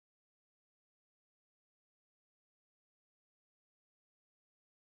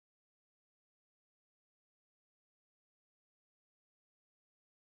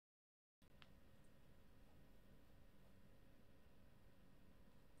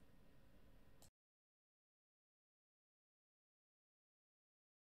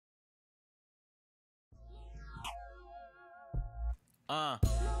Yeah,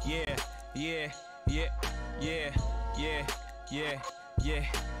 yeah, yeah, yeah, yeah, yeah, yeah,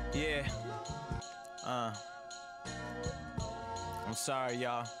 yeah. I'm sorry,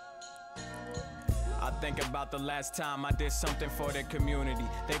 y'all. I think about the last time I did something for the community.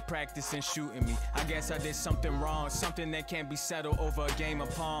 They practicing shooting me. I guess I did something wrong, something that can't be settled over a game of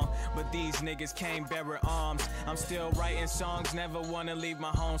pong. But these niggas came bearing arms. I'm still writing songs, never wanna leave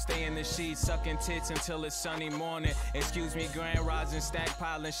my home. Stay in the sheets, sucking tits until it's sunny morning. Excuse me, grand rising, stack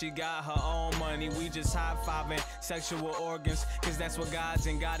piling. She got her own money. We just high-fiving sexual organs, cause that's what gods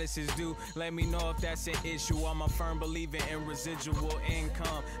and goddesses do. Let me know if that's an issue. I'm a firm believer in residual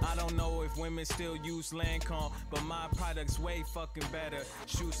income. I don't know if women still use Lancome, but my product's way fucking better.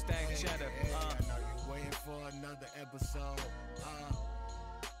 Shoe stack cheddar. I know you waiting for another episode.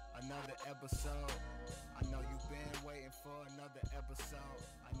 Another episode. I know you been waiting for another episode.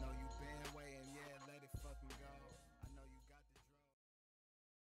 I know you been waiting, yeah, let it fucking go. I know you got the drug.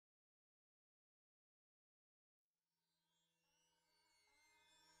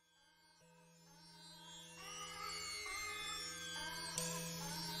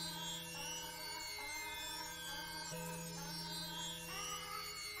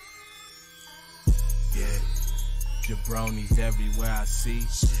 Yeah, jabronis everywhere I see.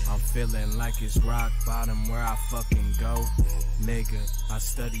 I'm feeling like it's rock bottom where I fucking go. Nigga, I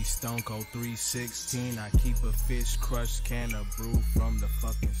study Stone Cold 316. I keep a fish crushed can of brew from the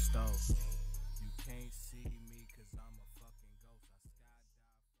fucking stove. You can't see me cause I'm a fucking ghost. I skydive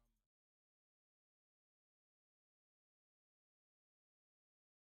from...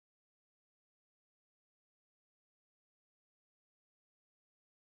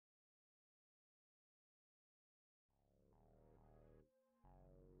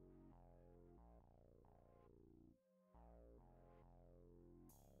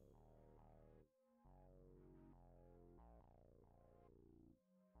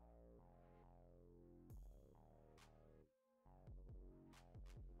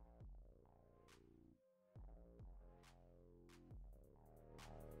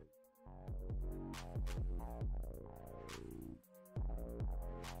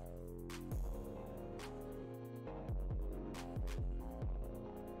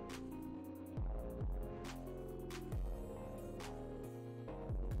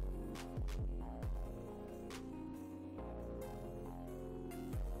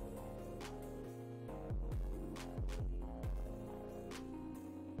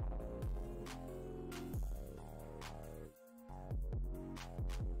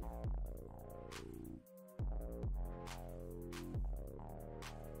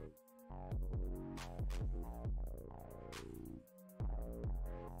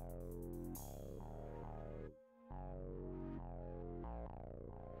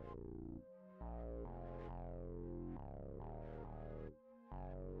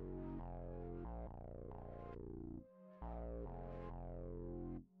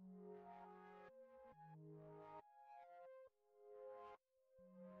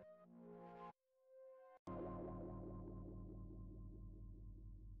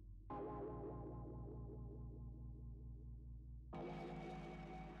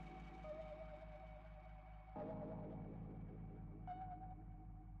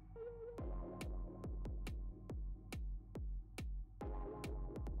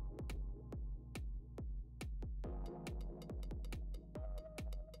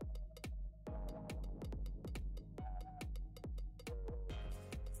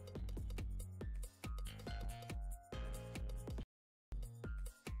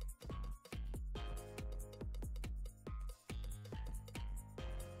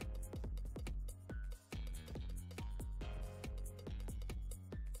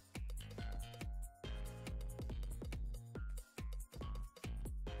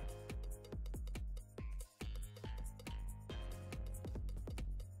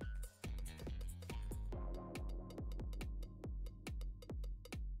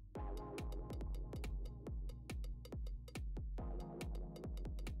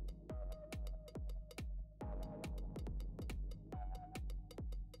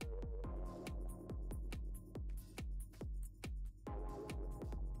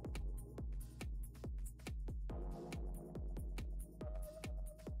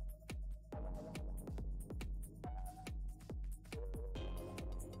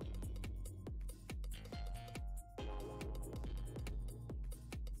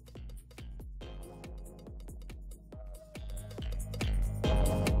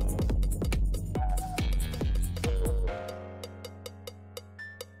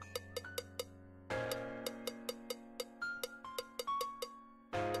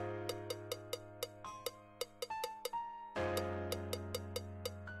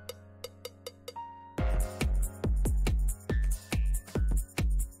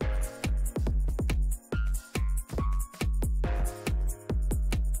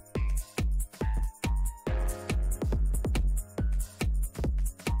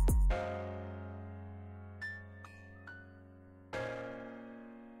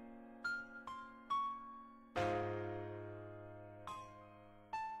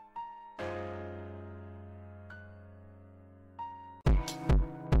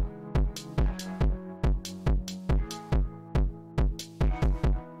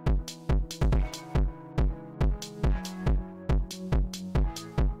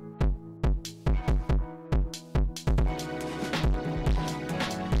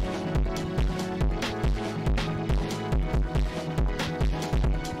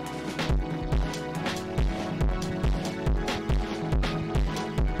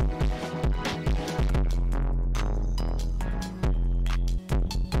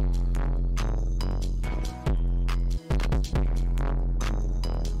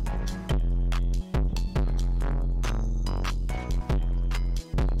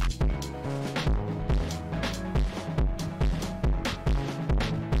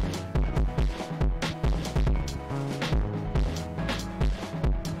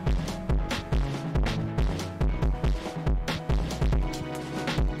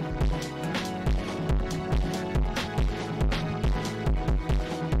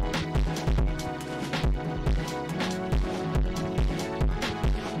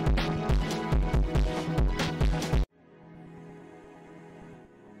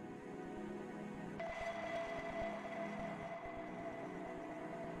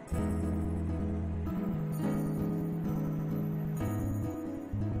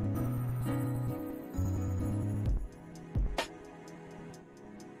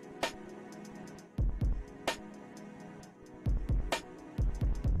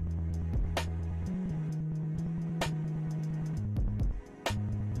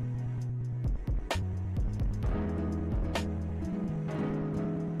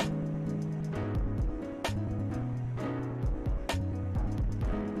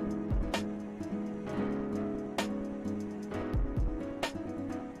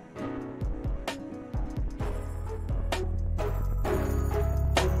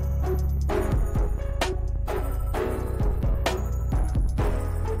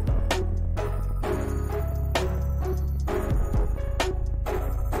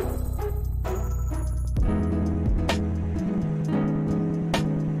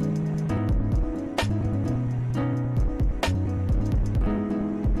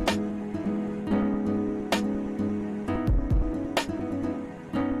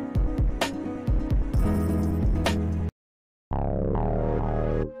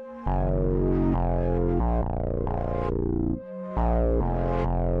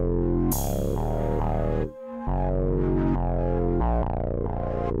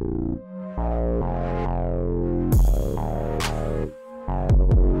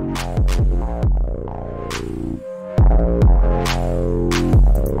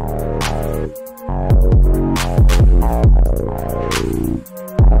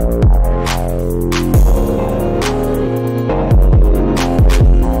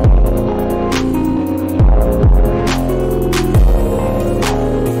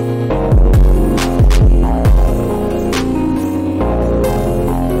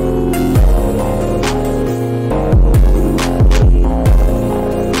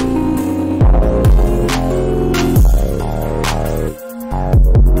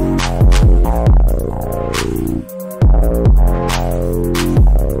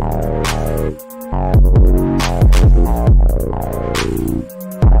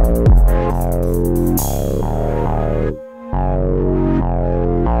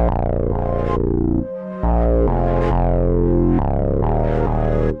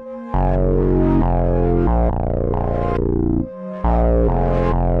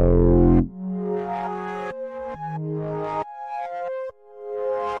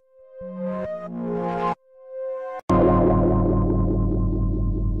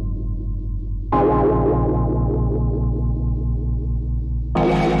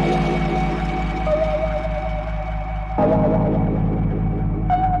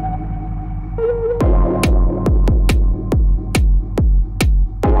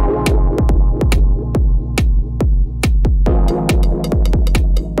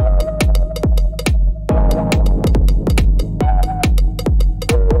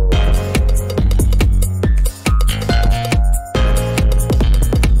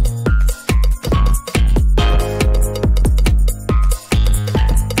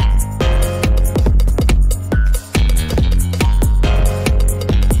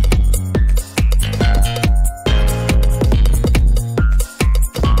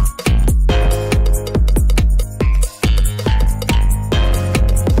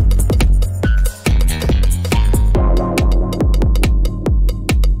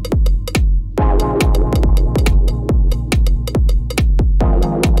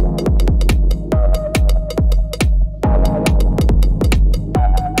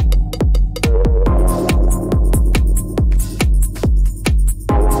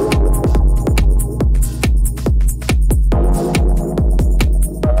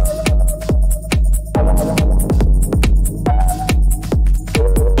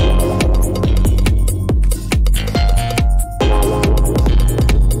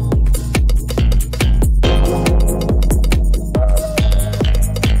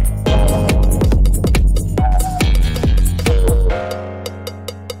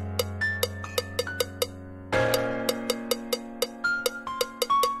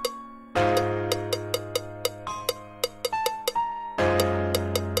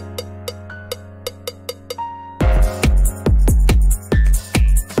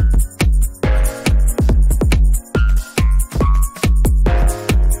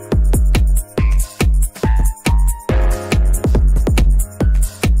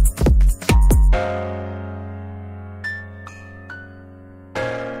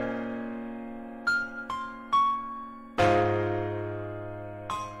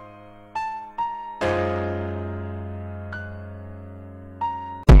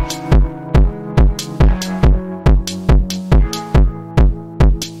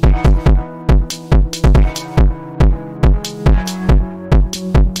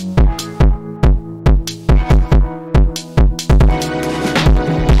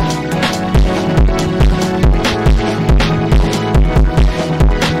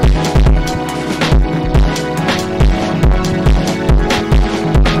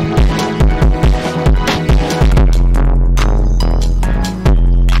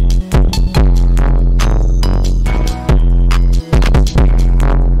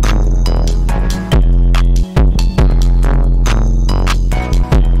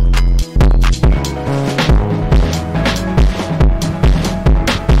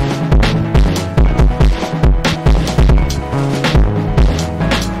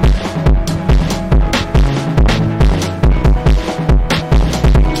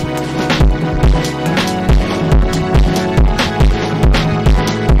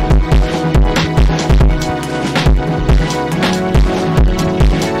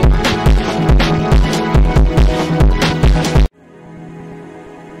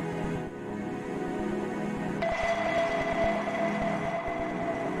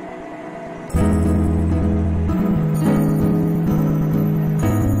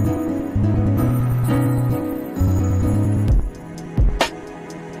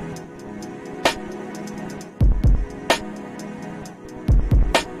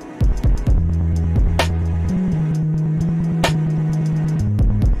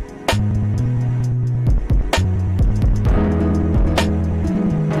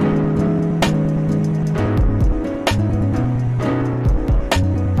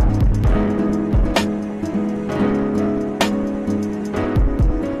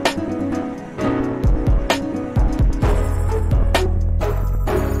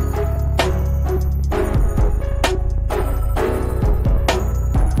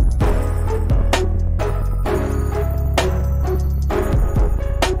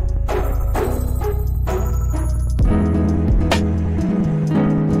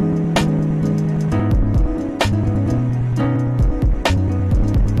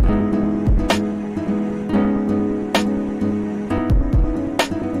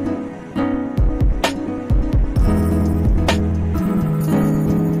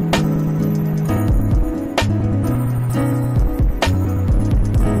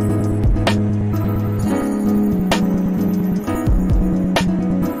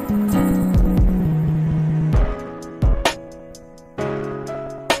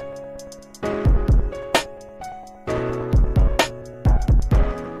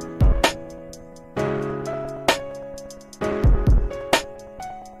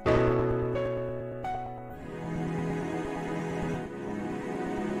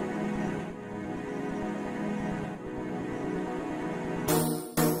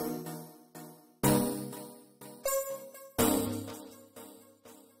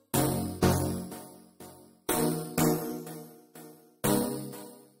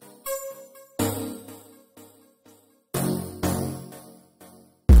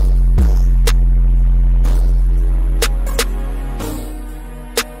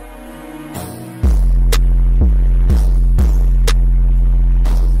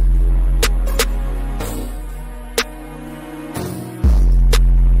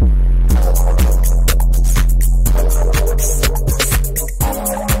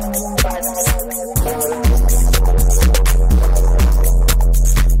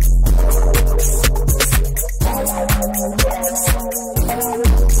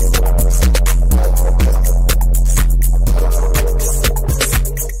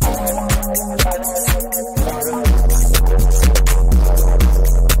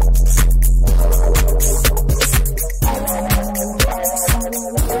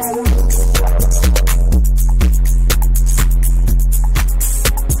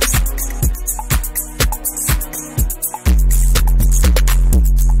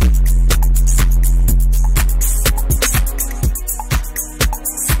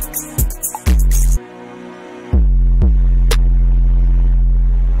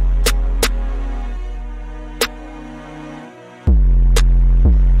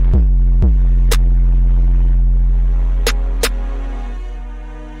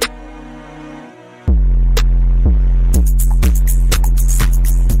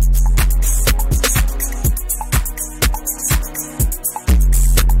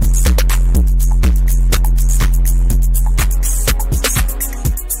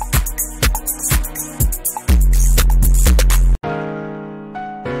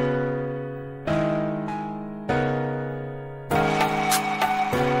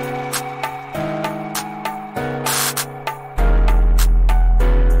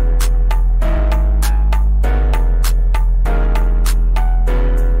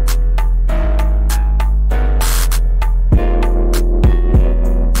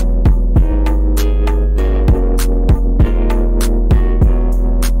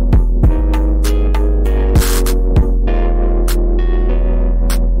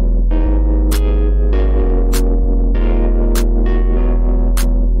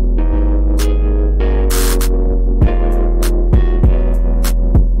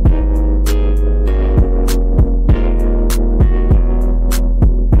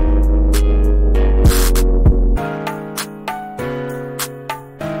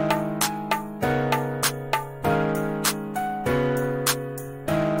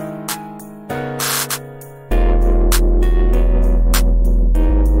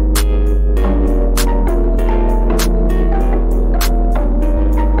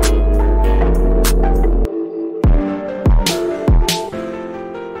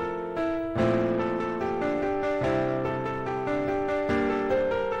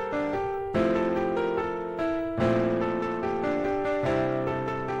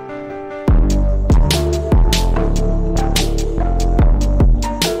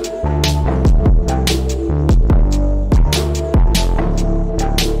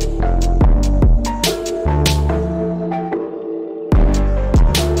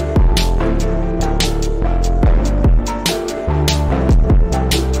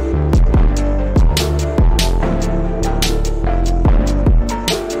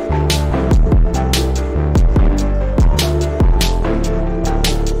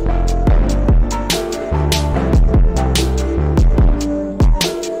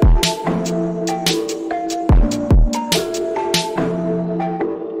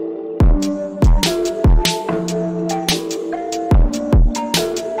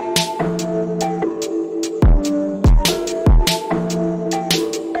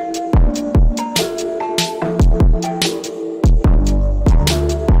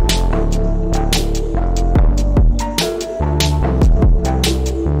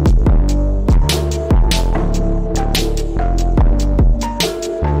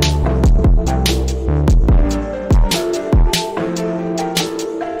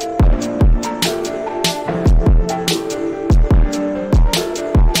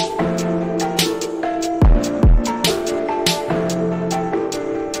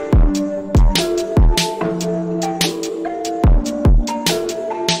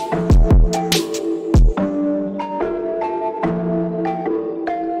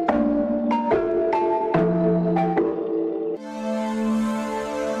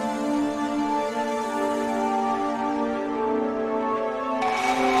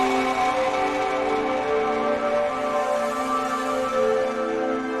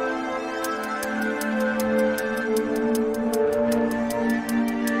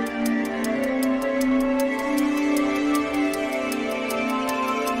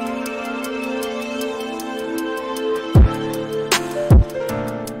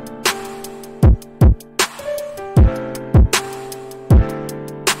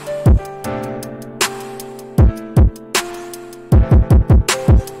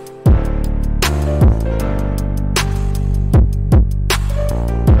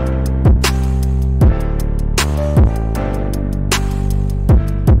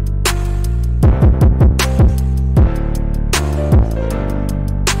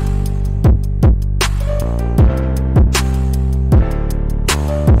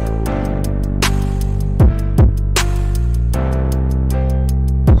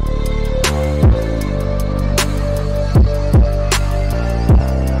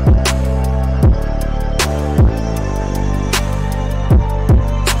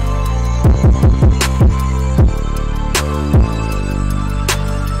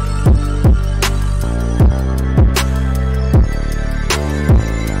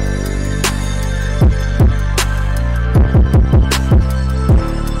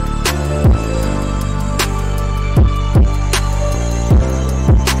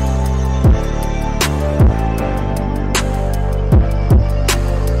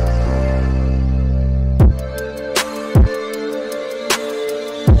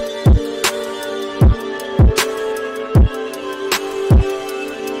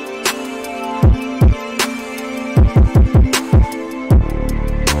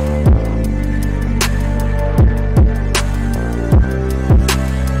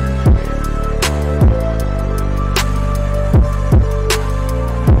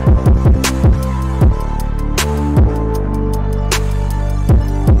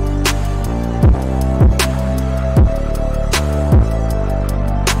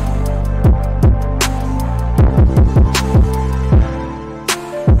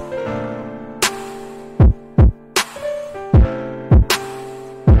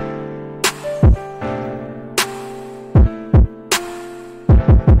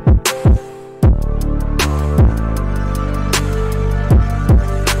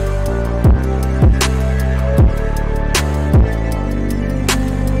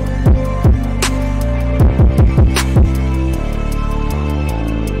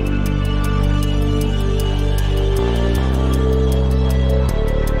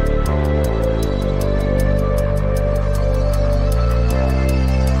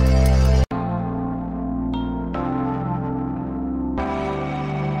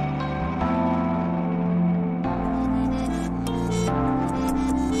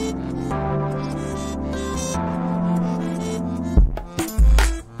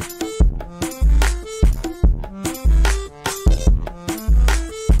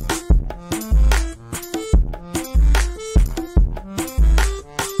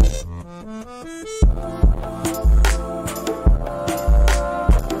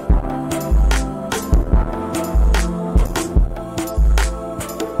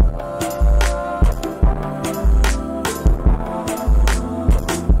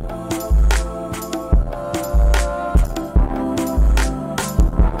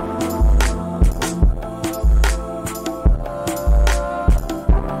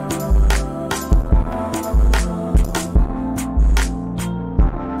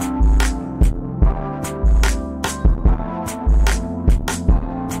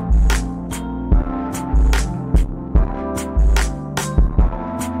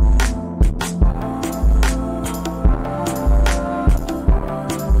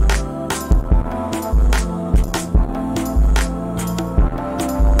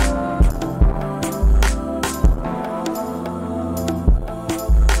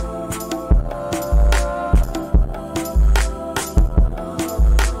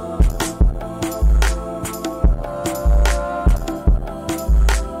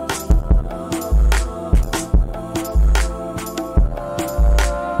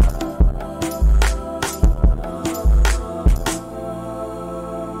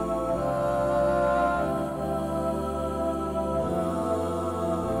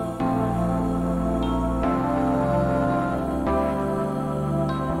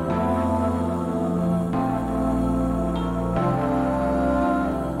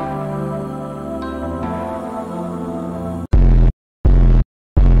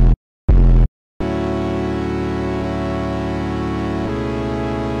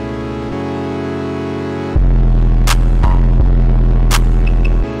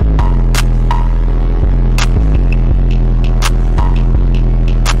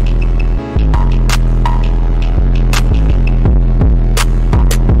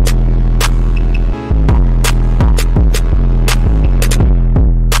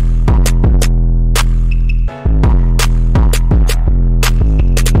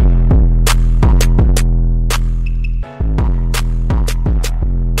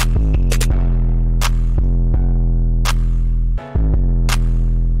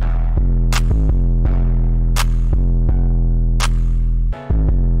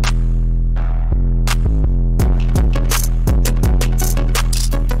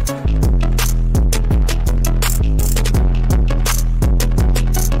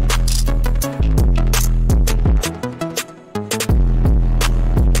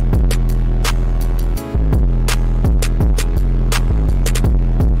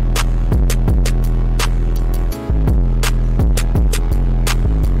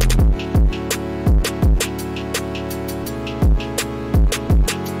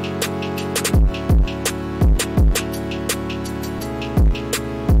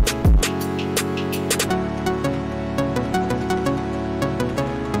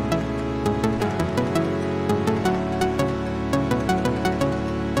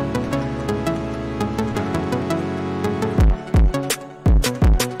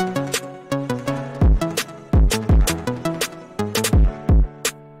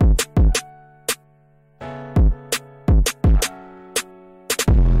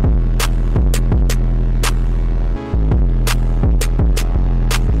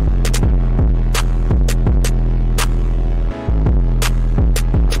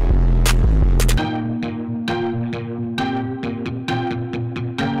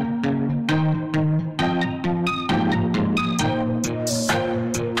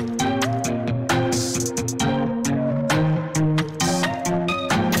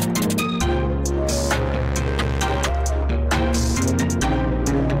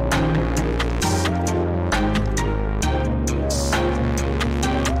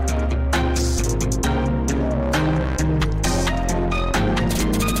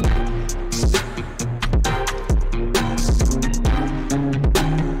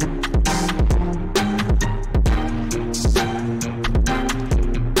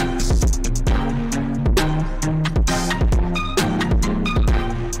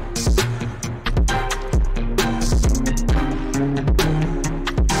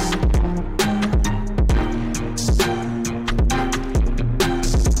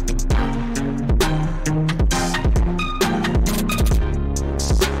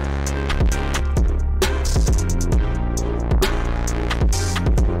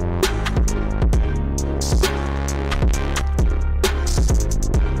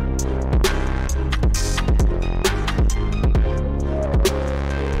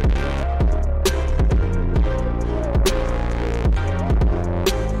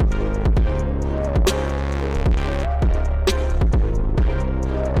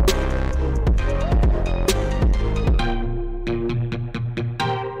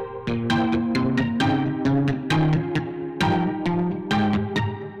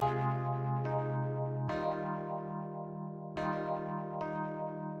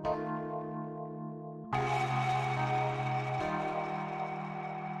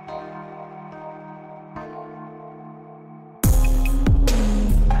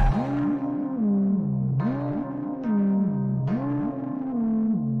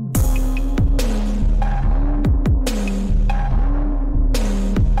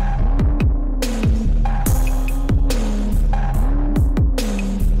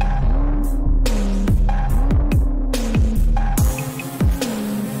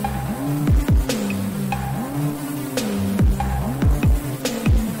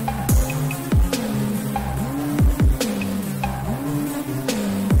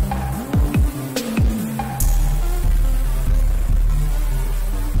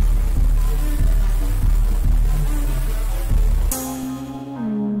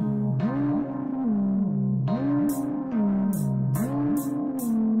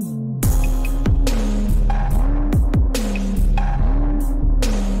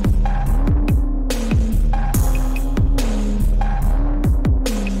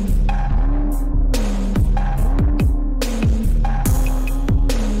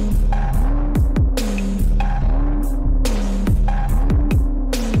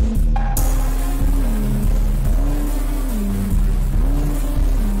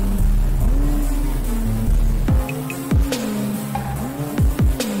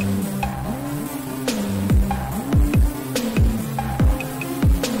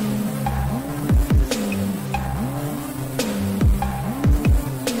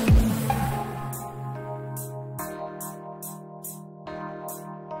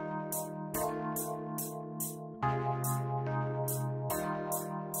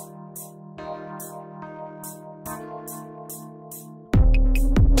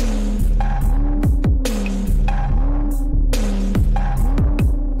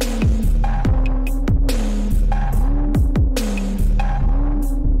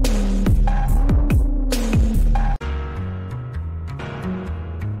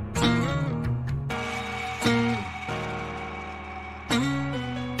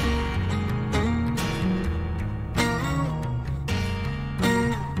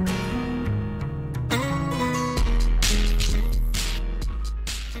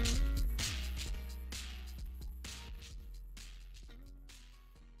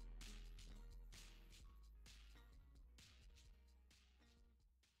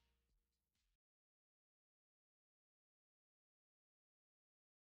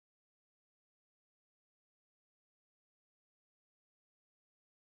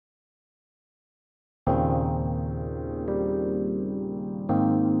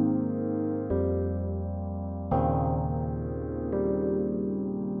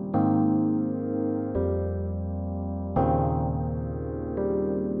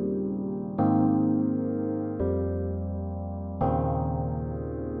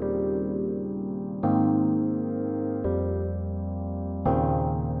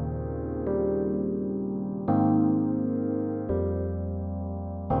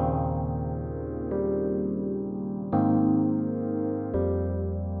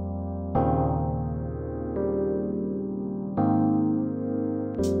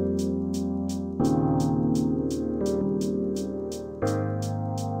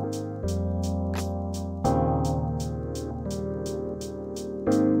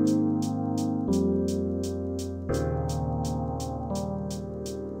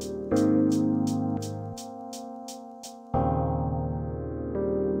 Yo.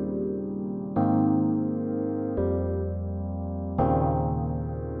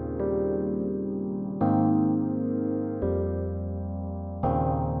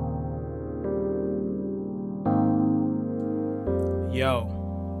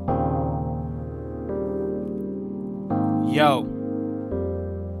 Yo.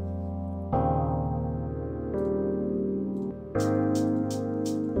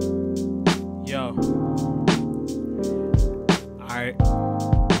 Yo. Alright.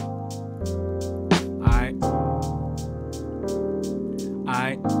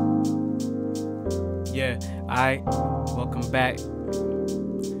 Yeah, alright. Welcome back.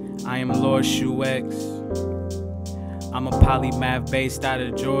 I am Lord ShuX. I'm a polymath based out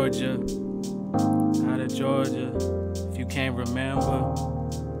of Georgia. If you can't remember.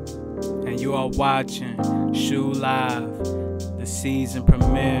 And you are watching ShuLive, the season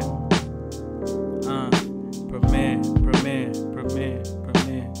premiere. Premiere.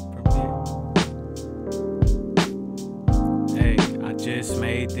 Hey, I just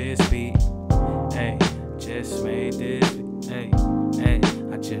made this beat. Hey, just made this. Hey,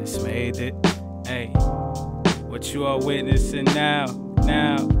 I just made it. Hey, what you are witnessing now,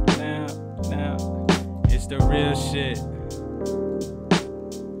 it's the real shit.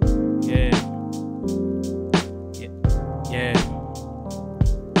 Yeah.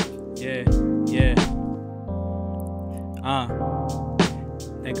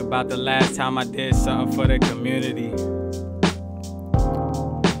 Think about the last time I did something for the community.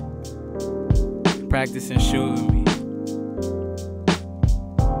 Practicing shooting me.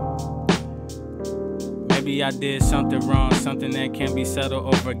 Maybe I did something wrong, something that can't be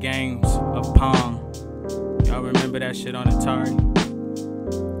settled over games of Pong. Y'all remember that shit on Atari?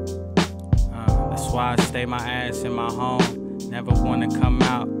 That's why I stay my ass in my home. Never wanna come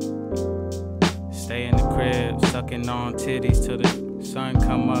out. Stay in the crib, sucking on titties till the sun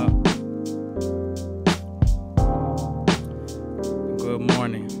come up. Good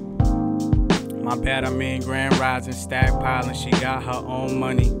morning. My bad, I mean Grand Rising, stack piling. She got her own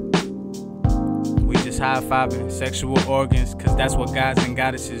money. We just high-fiving sexual organs, cause that's what gods and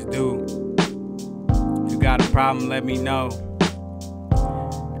goddesses do. If you got a problem, let me know.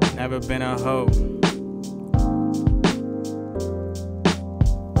 Never been a hoe.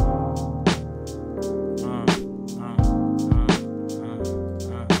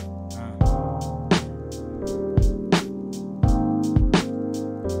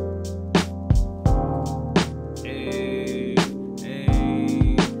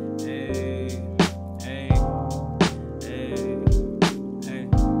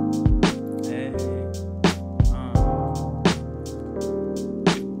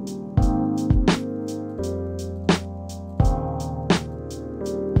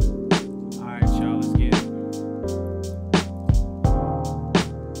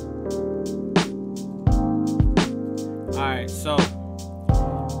 So,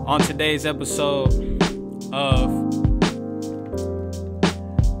 on today's episode of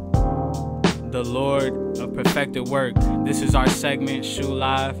The Lord of Perfected Work, this is our segment,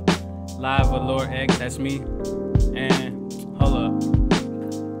 ShuLive, live with Lord X, that's me. And, hold up.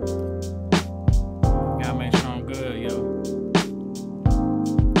 Gotta make sure I'm good, yo.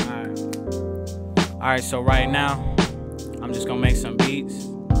 Alright, so right now, I'm just gonna make some beats,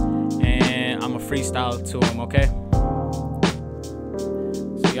 and I'm gonna freestyle to them, okay?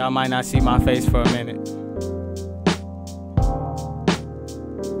 Y'all might not see my face for a minute.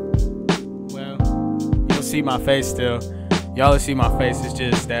 Well, you'll see my face still. Y'all will see my face, it's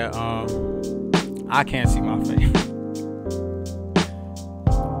just that I can't see my face.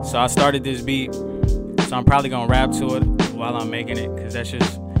 So I started this beat, so I'm probably gonna rap to it while I'm making it, cause that's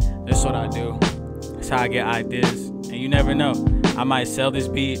what I do. That's how I get ideas. And you never know, I might sell this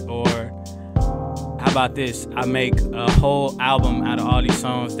beat, or how about this? I make a whole album out of all these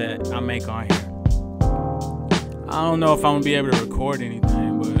songs that I make on here. I don't know if I'm gonna be able to record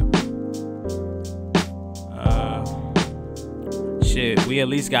anything, but shit, we at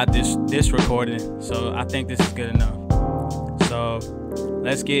least got this recording, so I think this is good enough. So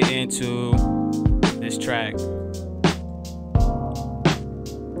let's get into this track.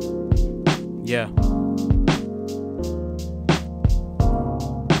 Yeah.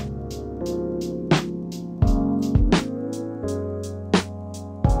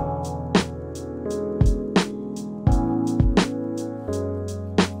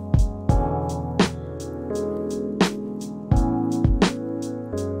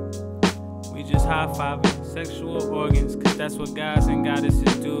 High-fiving sexual organs, cause that's what gods and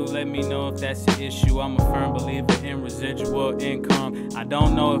goddesses do. Let me know if that's an issue. I'm a firm believer in residual income. I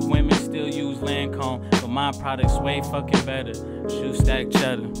don't know if women still use Lancome, but my product's way fucking better. Shoe stack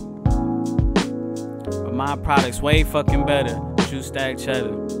cheddar. But my product's way fucking better. Shoe stack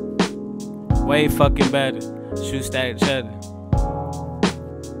cheddar. Way fucking better. Shoe stack cheddar.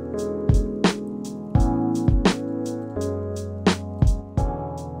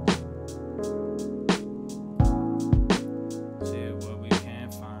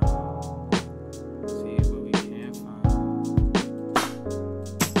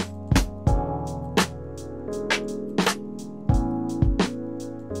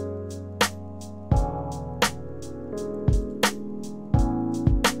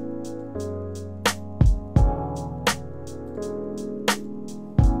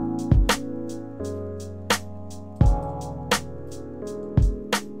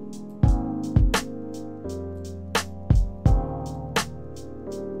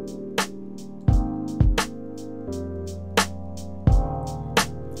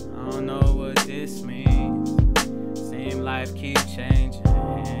 Life keep changing.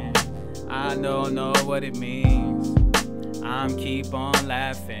 I don't know what it means. I'm keep on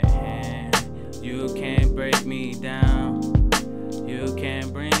laughing. You can't break me down. You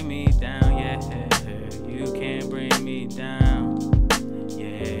can't bring me down. Yeah, you can't bring me down.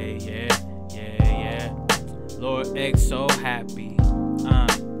 Yeah, yeah, yeah, yeah. Lord X so happy.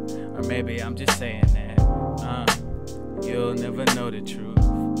 Or maybe I'm just saying that. You'll never know the truth.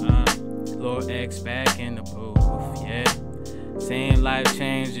 Lord X back in the booth. Yeah, same life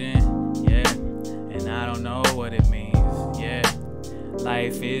changing, yeah, and I don't know what it means, yeah,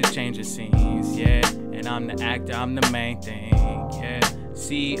 life is changing scenes, yeah, and I'm the actor, I'm the main thing, yeah,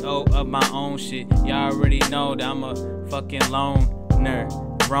 CEO of my own shit, y'all already know that I'm a fucking loner,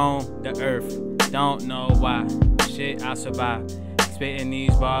 roam the earth, don't know why, shit I survive, spitting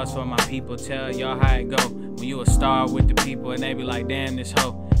these bars for my people, tell y'all how it go, when you a star with the people and they be like, damn this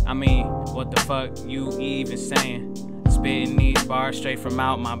hoe, I mean, what the fuck you even saying? Spitting these bars straight from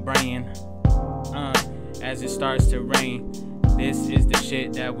out my brain. As it starts to rain. This is the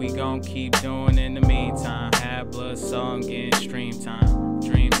shit that we gon' keep doing in the meantime. Have blood song in stream time,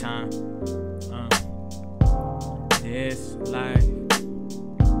 dream time. This life,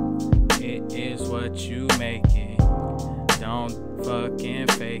 it is what you make it. Don't fucking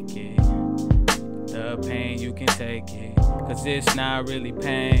fake it. The pain you can take it, cause it's not really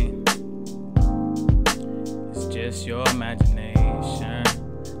pain. It's just your imagination.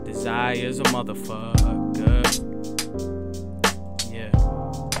 Desire's a motherfucker. Yeah.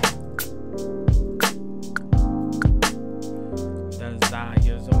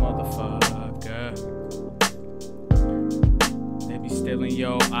 Desire's a motherfucker. They be stealing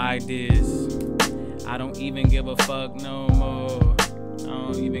your ideas. I don't even give a fuck no more.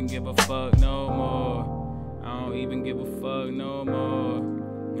 I don't even give a fuck no more. I don't even give a fuck no more.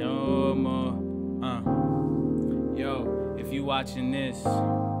 No more. Yo, if you watching this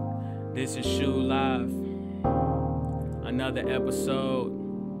is ShuLive. Another episode.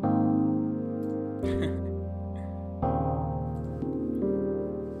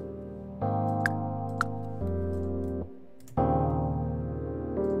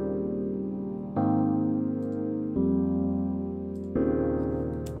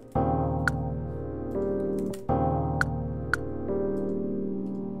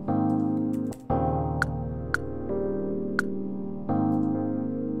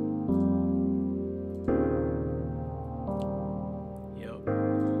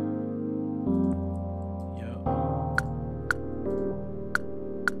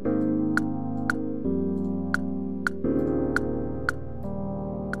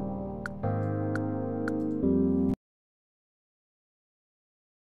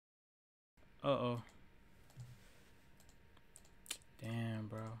 Uh-oh. Damn,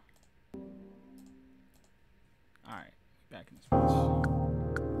 bro. Alright, back in this bitch.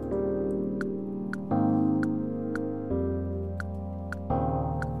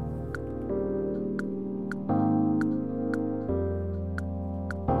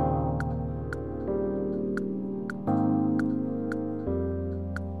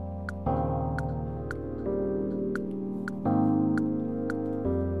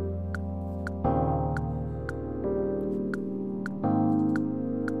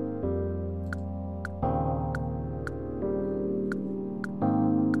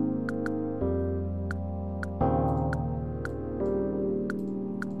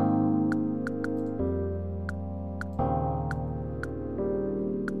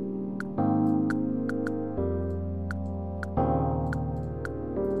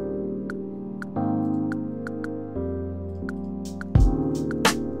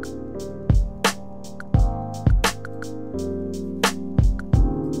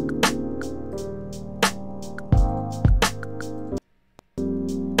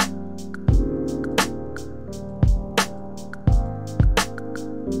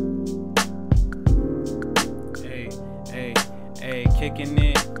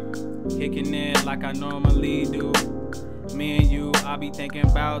 kicking it like I normally do. Me and you, I be thinking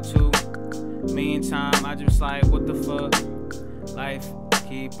about too. Meantime, I just like, what the fuck? Life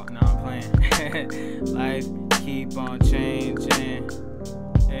keep on, no, I'm playing. Life keep on changing.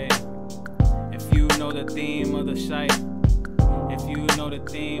 Hey, if you know the theme of the shite, if you know the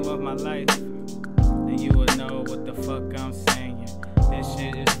theme of my life, then you will know what the fuck I'm saying. This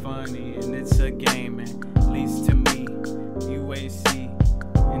shit is funny and it's a game, man. At least to me, UAC.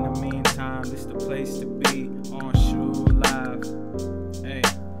 In the meantime, it's the place to be on ShuLive. Hey,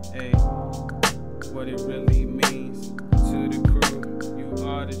 hey, what it really means to the crew. You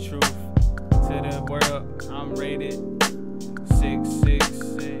are the truth. To the world, I'm rated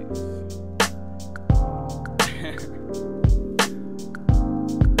 666.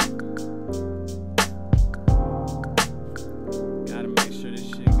 Gotta make sure this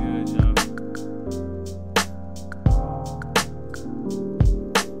shit good, y'all.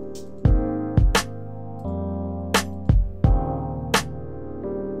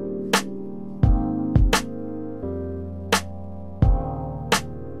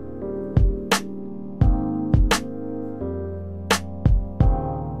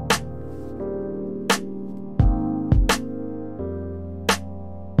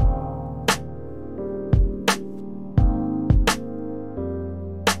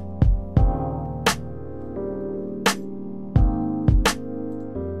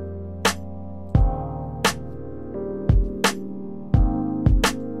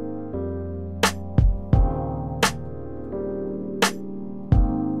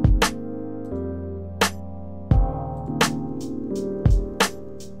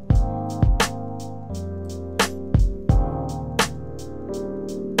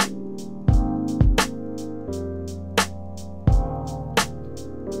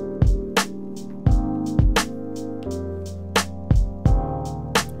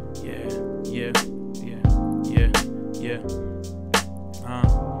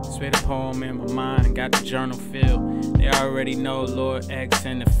 Spit a poem in my mind, got the journal filled. They already know Lord X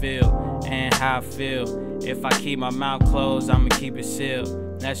in the field, and how I feel. If I keep my mouth closed, I'ma keep it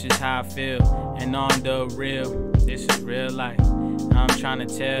sealed. That's just how I feel. And on the real, this is real life. I'm trying to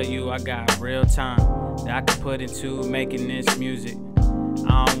tell you, I got real time that I can put into making this music.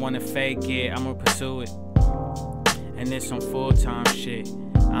 I don't wanna fake it, I'ma pursue it. And it's some full-time shit.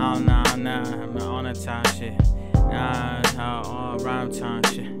 I don't know, I'm not on a time shit. Nah, it's all rhyme time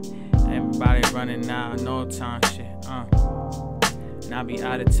shit. Everybody running out, no time shit. And I be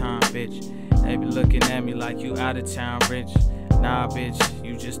out of time, bitch. They be looking at me like you out of town, rich. Nah, bitch,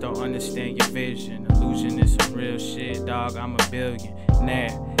 you just don't understand your vision. Illusion is some real shit, dog. I'm a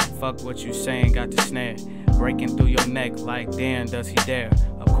billionaire. Fuck what you saying, got the snare. Breaking through your neck like, damn, does he dare?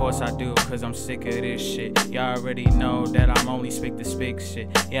 Of course I do, cause I'm sick of this shit. Y'all already know that I'm only speak the speak shit.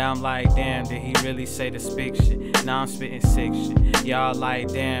 Yeah, I'm like, damn, did he really say the speak shit? Now I'm spitting sick shit. Y'all like,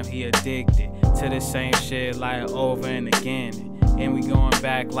 damn, he addicted to the same shit like over and again. And we going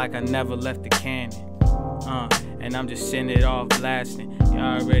back like I never left the canon. And I'm just sending it off blasting.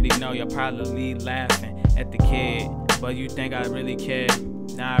 Y'all already know, y'all probably laughing at the kid. But you think I really care?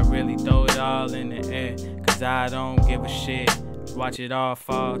 Nah, I really throw it all in the air. Cause I don't give a shit. Watch it all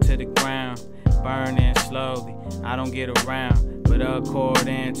fall to the ground, burning slowly. I don't get around, but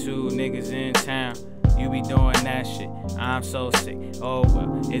according to niggas in town, you be doing that shit. I'm so sick. Oh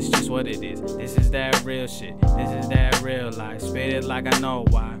well, it's just what it is. This is that real shit. This is that real life. Spit it like I know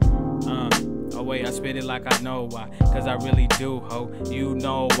why. Oh wait, I spit it like I know why. Cause I really do, ho. You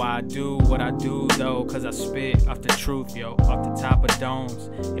know why I do what I do, though. Cause I spit off the truth, yo. Off the top of domes.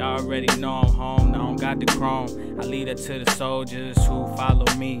 Y'all already know I'm home. Now I don't got the chrome. I lead it to the soldiers who follow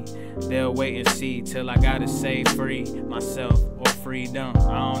me. They'll wait and see till I gotta say free myself or freedom.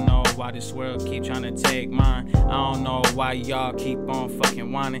 I don't know why this world keep trying to take mine. I don't know why y'all keep on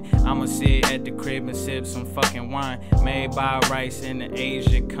fucking whining. I'ma sit at the crib and sip some fucking wine made by rice in an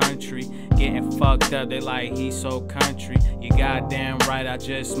Asian country. Getting fucked up, they like he so country. You goddamn right, I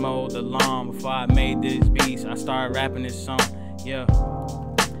just mowed the lawn before I made this beat. I started rapping this song, yeah.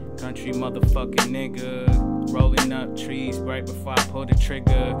 Country motherfucking nigga. Rolling up trees right before I pull the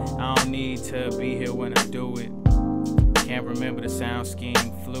trigger. I don't need to be here when I do it. Can't remember the sound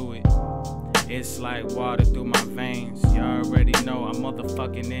scheme, fluid. It's like water through my veins. Y'all already know I'm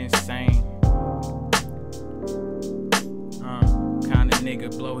motherfucking insane. Kinda nigga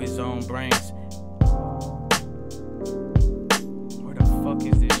blow his own brains. Where the fuck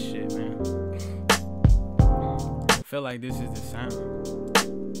is this shit, man? I feel like this is the sound.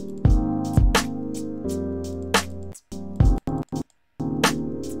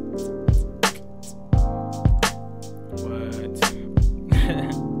 What?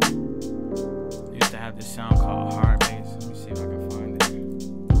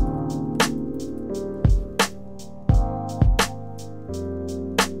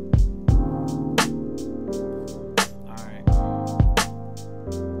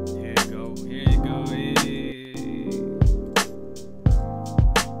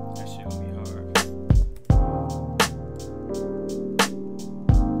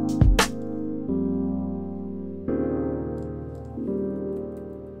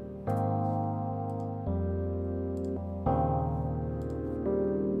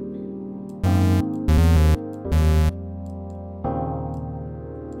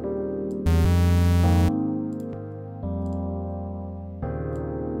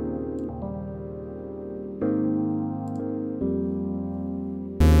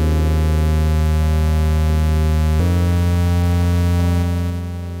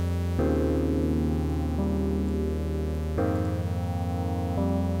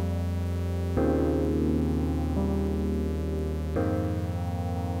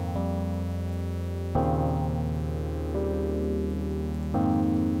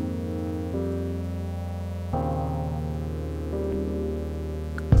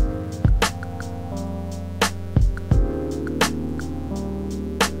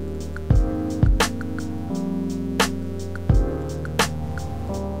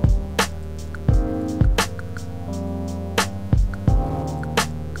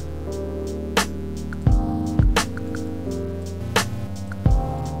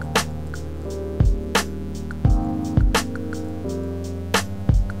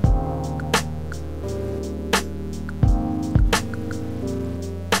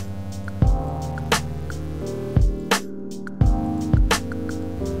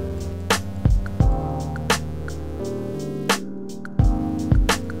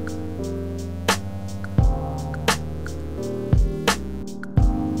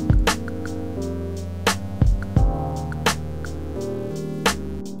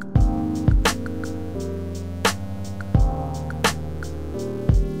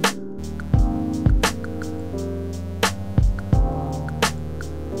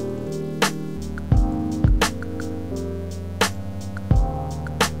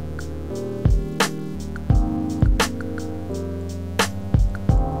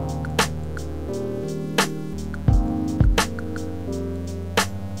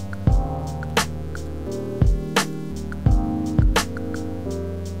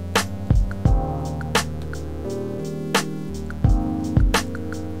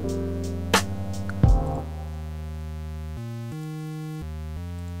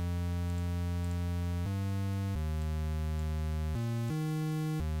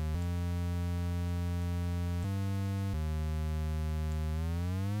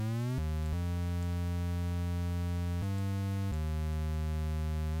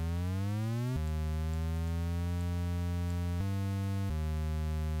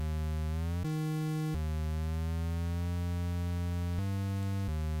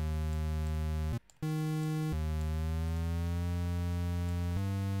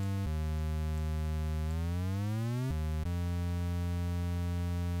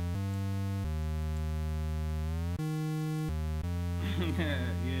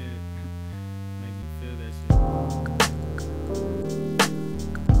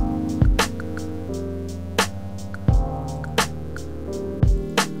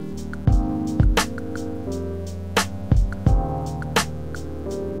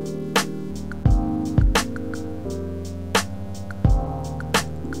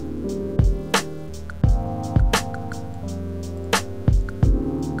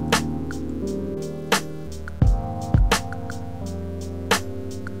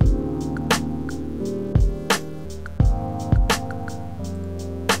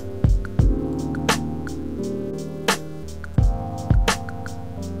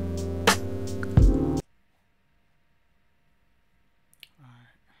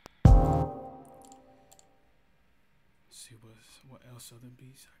 else other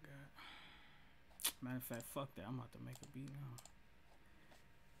beats I got? Matter of fact, fuck that. I'm about to make a beat now.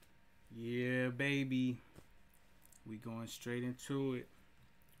 Yeah, baby. We going straight into it.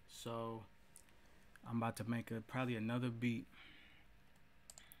 So I'm about to make probably another beat.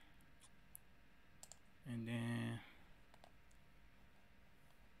 And then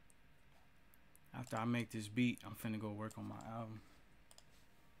after I make this beat, I'm finna go work on my album.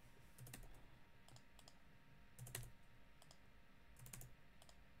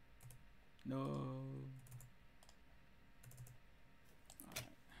 No. Alright.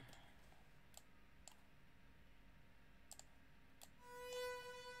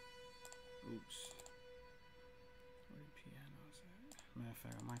 Oops. Where the pianos at? Matter of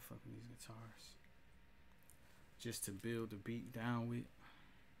fact, I might fuck with these guitars. Just to build the beat down with.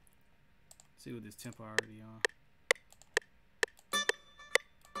 See what this tempo already on.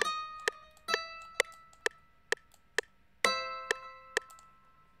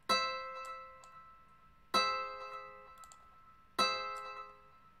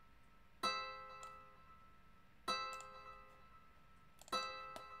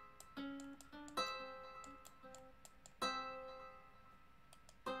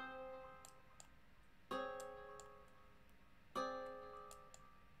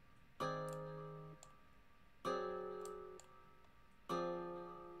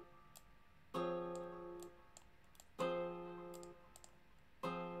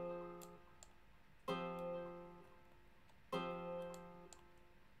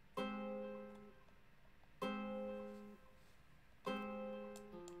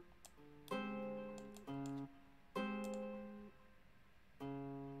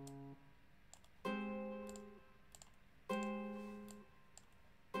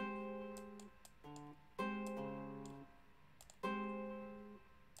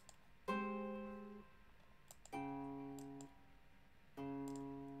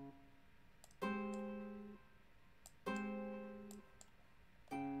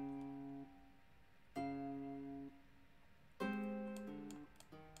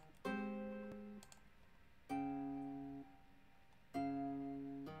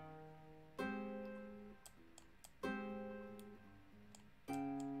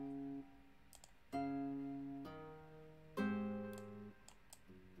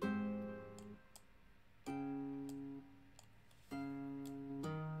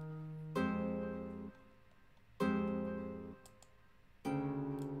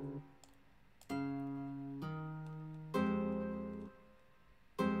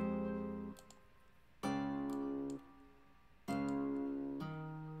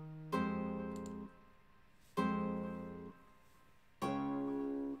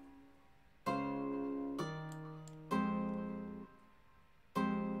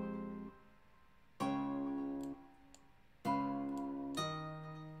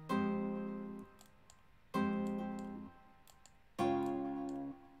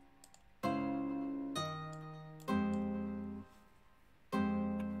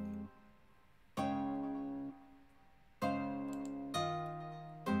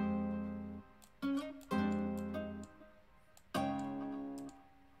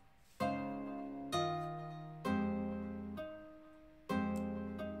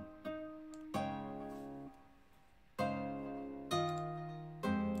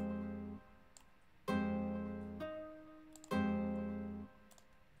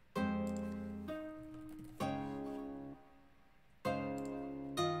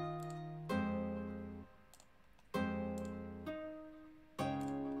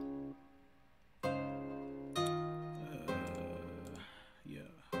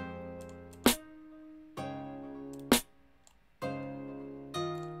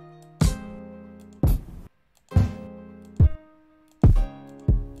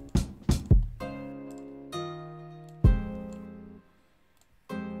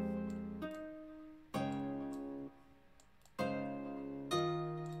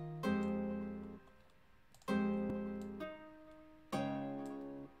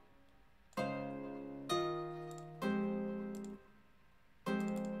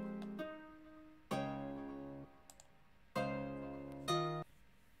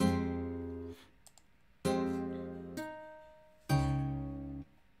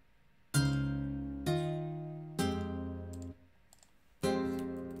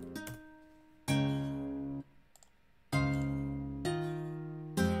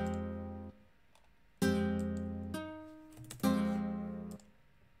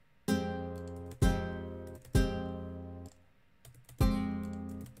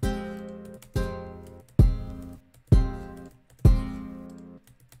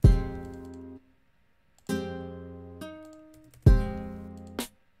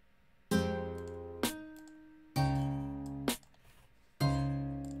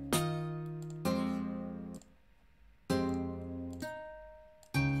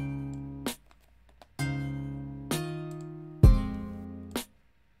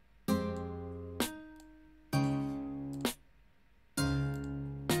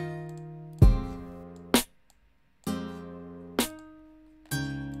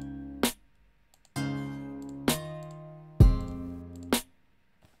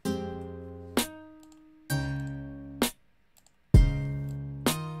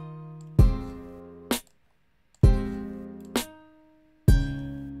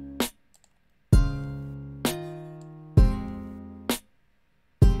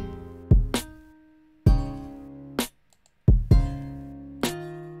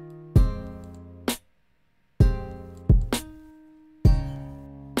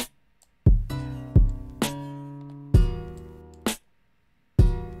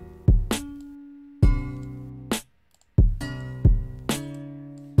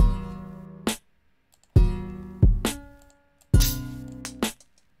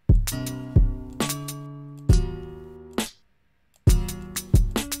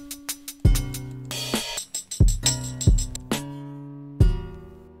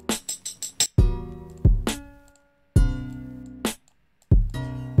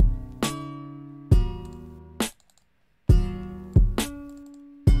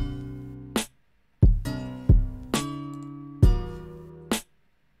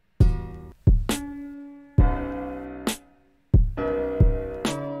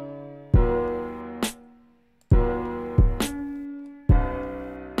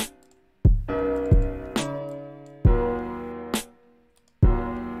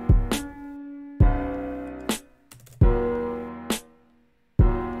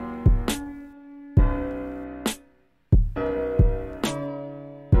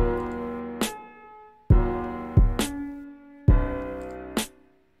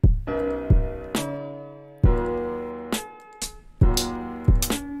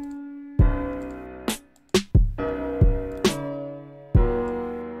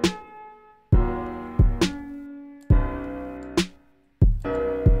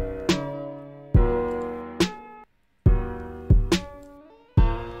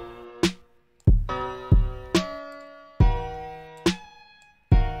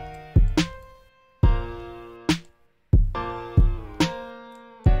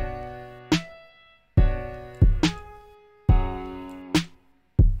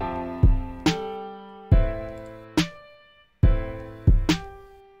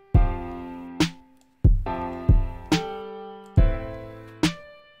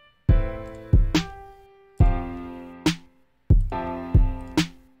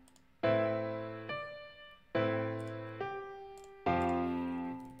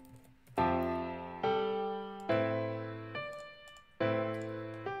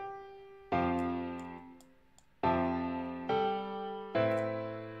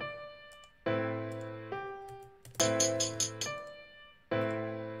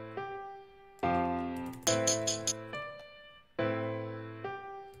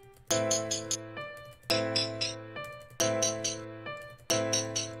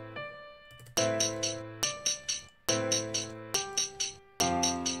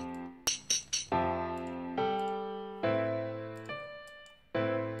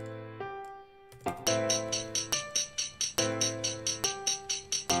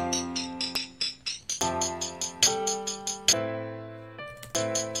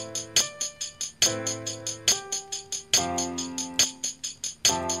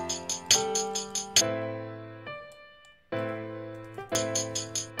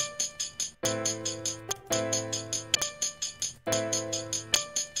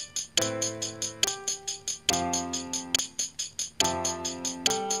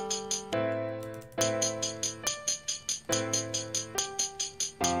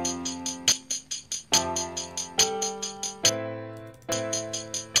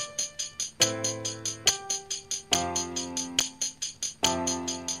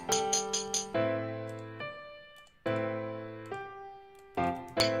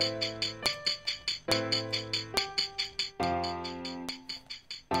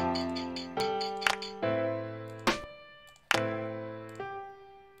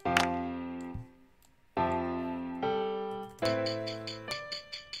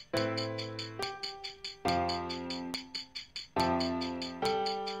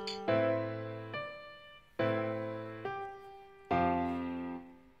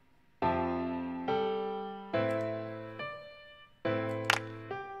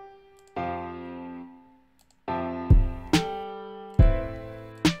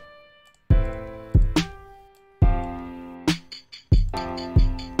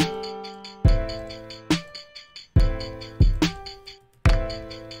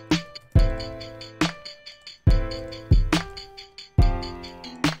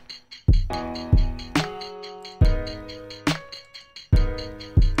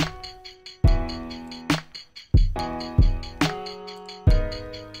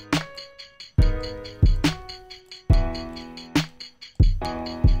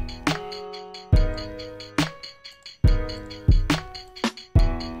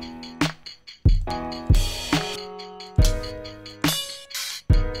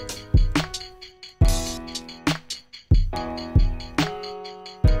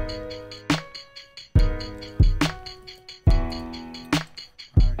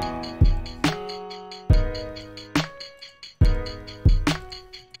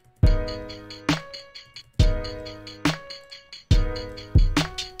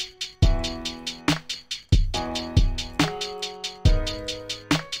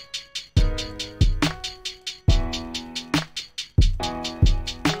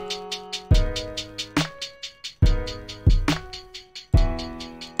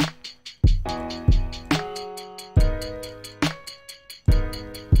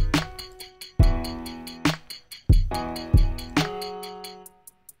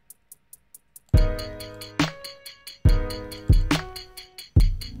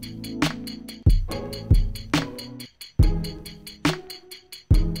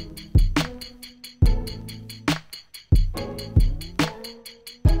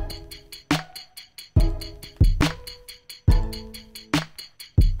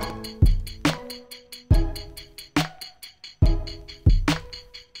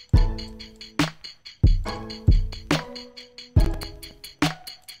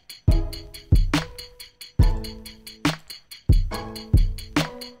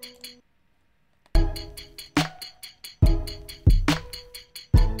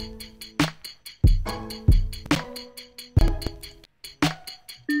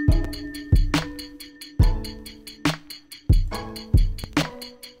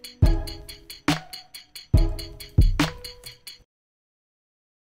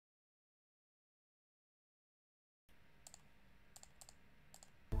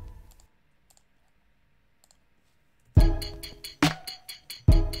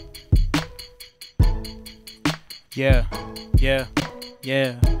 Yeah, yeah,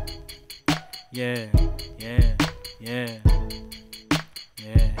 yeah, yeah, yeah, yeah,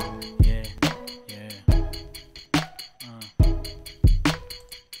 yeah, yeah, yeah.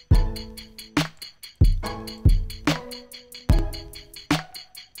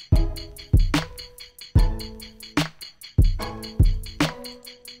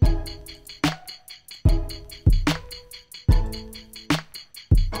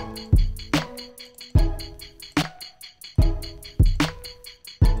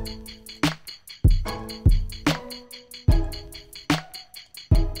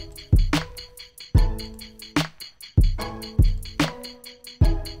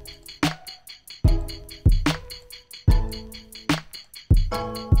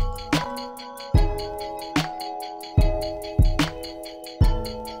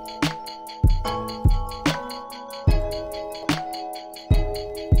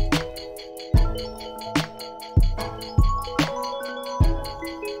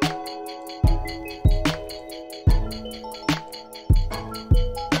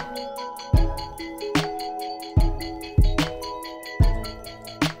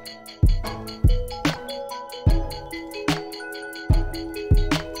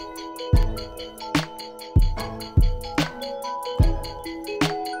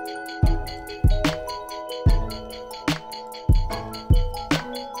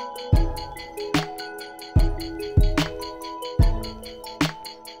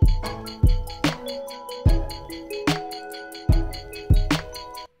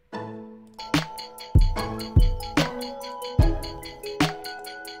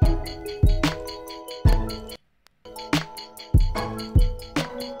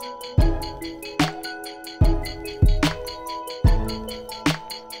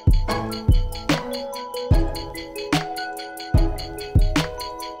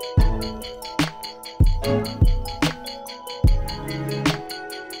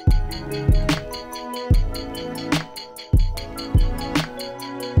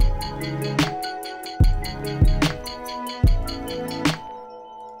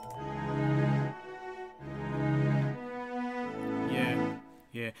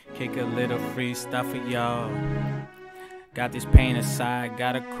 Yeah, kick a little free stuff for y'all. Got this pain aside,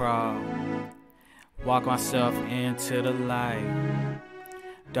 gotta crawl. Walk myself into the light.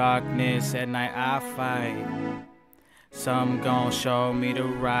 Darkness at night I fight. Some gon' show me the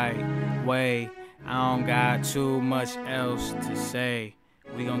right way. I don't got too much else to say.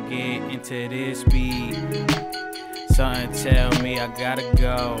 We gon' get into this beat. Something tell me I gotta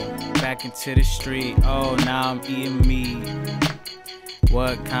go back into the street. Oh, now I'm eating meat.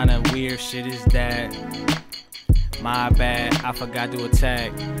 What kind of weird shit is that? My bad, I forgot to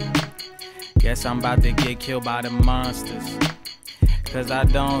attack. Guess I'm about to get killed by the monsters, cause I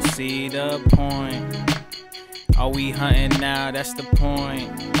don't see the point. Are we hunting now? That's the point.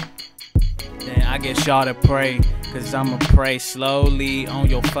 Then I guess y'all to pray, cause I'ma pray slowly on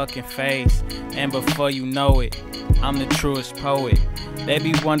your fucking face. And before you know it, I'm the truest poet. They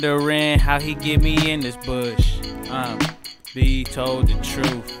be wondering how he get me in this bush. Be told the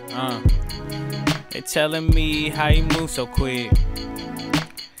truth. They telling me how he move so quick,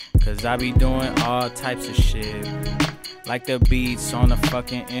 cause I be doing all types of shit, like the beats on the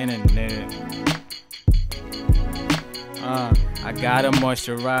fucking internet. I gotta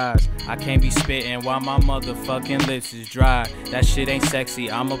moisturize. I can't be spitting while my motherfucking lips is dry. That shit ain't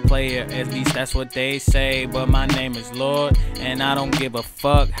sexy, I'm a player, at least that's what they say. But my name is Lord, and I don't give a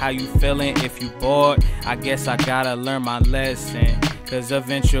fuck how you feeling if you bored. I guess I gotta learn my lesson, cause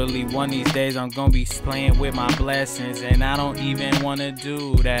eventually one of these days I'm gonna be playing with my blessings, and I don't even wanna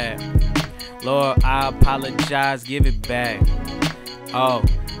do that. Lord, I apologize, give it back. Oh,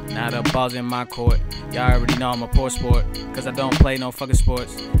 now the ball's in my court. Y'all already know I'm a poor sport, cause I don't play no fucking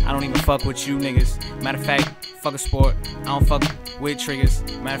sports. I don't even fuck with you niggas. Matter of fact, fuck a sport. I don't fuck with triggers.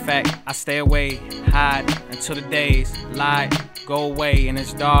 Matter of fact, I stay away, hide until the days lied. go away and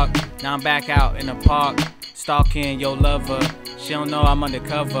it's dark. Now I'm back out in the park, stalking your lover. She don't know I'm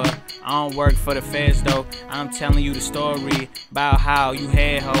undercover. I don't work for the feds though. I'm telling you the story about how you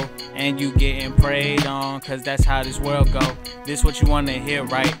head hoe and you getting preyed on, cause that's how this world go. This what you wanna hear,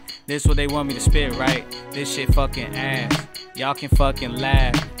 right? This what they want me to spit, right? This shit fucking ass. Y'all can fucking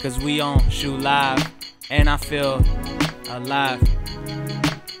laugh, cause we on ShuLive and I feel alive.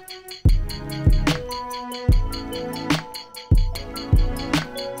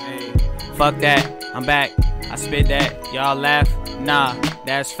 Hey, fuck that, I'm back. I spit that, y'all laugh. Nah,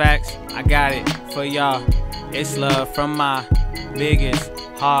 that's facts. I got it for y'all. It's love from my biggest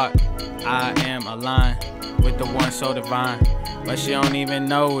heart. I am aligned with the one so divine, but she don't even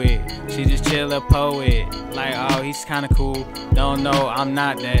know it. She just chill a poet. Like, oh, he's kinda cool. Don't know I'm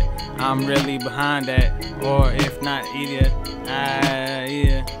not that. I'm really behind that. Or if not, idiot.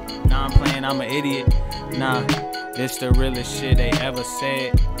 Yeah. Nah, I'm playing, I'm an idiot. Nah, this the realest shit they ever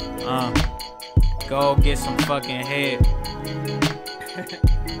said. Go get some fucking head.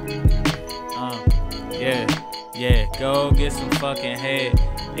 Yeah, go get some fucking head.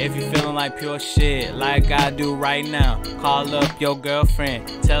 If you feeling like pure shit, like I do right now, call up your girlfriend,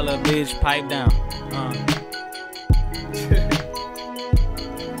 tell her bitch pipe down.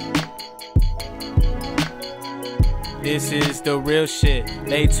 This is the real shit.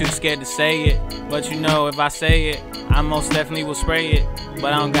 They too scared to say it, but you know if I say it, I most definitely will spray it.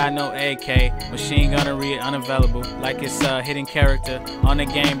 But I don't got no AK, machine gunner read unavailable, like it's a hidden character on the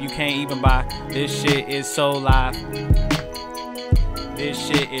game you can't even buy. This shit is so live. This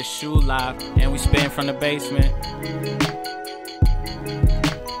shit is ShuLive, and we spin from the basement.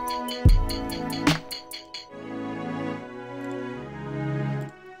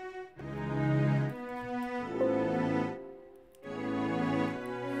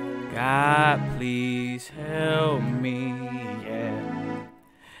 God, please help me, yeah.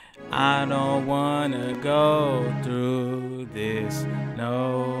 I don't wanna go through this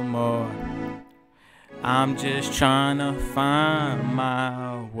no more. I'm just trying to find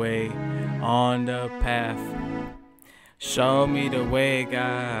my way on the path. Show me the way,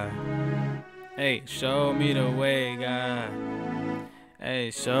 God. Hey, show me the way, God.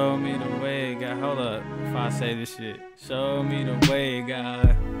 Hey, show me the way, God. Hold up, if I say this shit. Show me the way,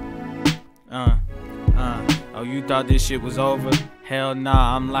 God. Oh, you thought this shit was over? Hell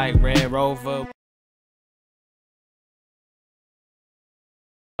nah, I'm like Red Rover.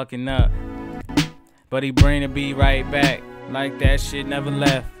 Fucking up. But he bring the beat right back, like that shit never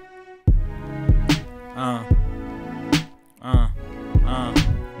left.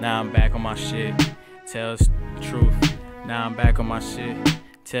 Now I'm back on my shit. Tell the truth. Now I'm back on my shit.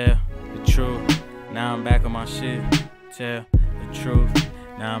 Tell the truth. Now I'm back on my shit. Tell the truth.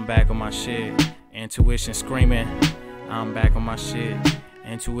 Now I'm back on my shit. Intuition screaming. I'm back on my shit.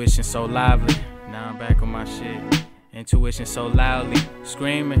 Intuition so lively. Now I'm back on my shit. Intuition so loudly.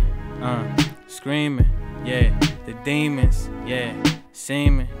 Screaming. Screaming. Yeah. The demons. Yeah.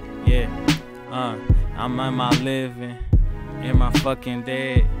 Seeming. Yeah. I'm in my living. In my fucking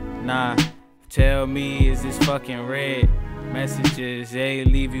dead. Nah. Tell me, is this fucking red? Messages, they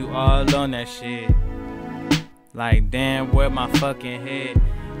leave you all on that shit. Like, damn, where my fucking head?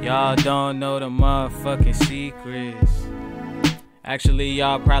 Y'all don't know the motherfucking secrets. Actually,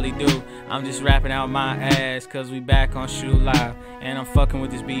 y'all probably do. I'm just rapping out my ass, cause we back on ShuLive. And I'm fucking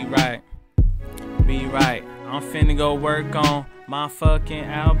with this beat right. Beat right. I'm finna go work on my fucking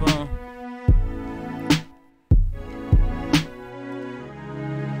album.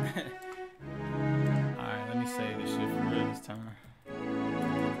 Alright, let me say this shit for real this time.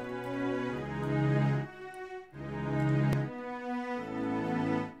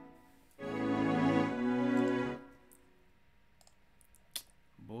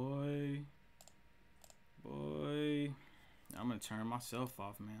 Boy, I'm gonna turn myself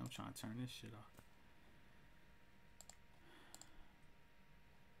off, man. I'm trying to turn this shit off.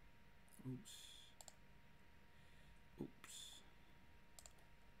 Oops.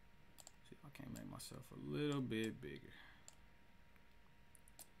 See if I can't make myself a little bit bigger.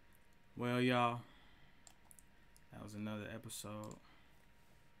 Well, y'all, that was another episode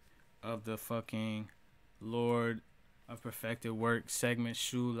of the fucking Lord of Perfected Work segment,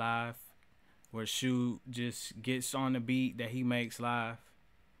 ShuLive, where Shu just gets on the beat that he makes live,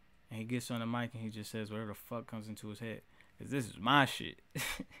 and he gets on the mic and he just says whatever the fuck comes into his head. Cause this is my shit.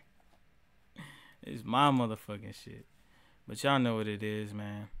 It's my motherfucking shit. But y'all know what it is,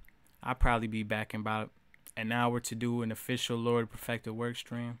 man. I'll probably be back in about an hour to do an official Lord Perfected Work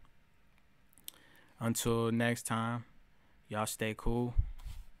stream. Until next time, y'all stay cool.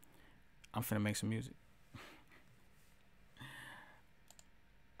 I'm finna make some music.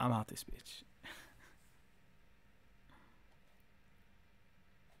 I'm out this bitch.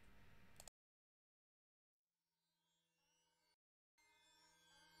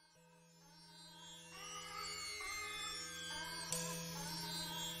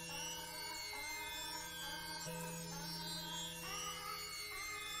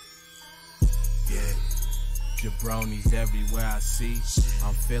 Jabronis everywhere I see.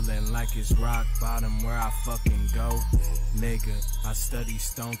 I'm feeling like it's rock bottom where I fucking go. Nigga, I study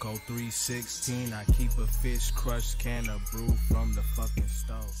Stone Cold 316. I keep a fish crushed can of brew from the fucking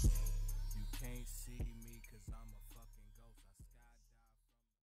stove.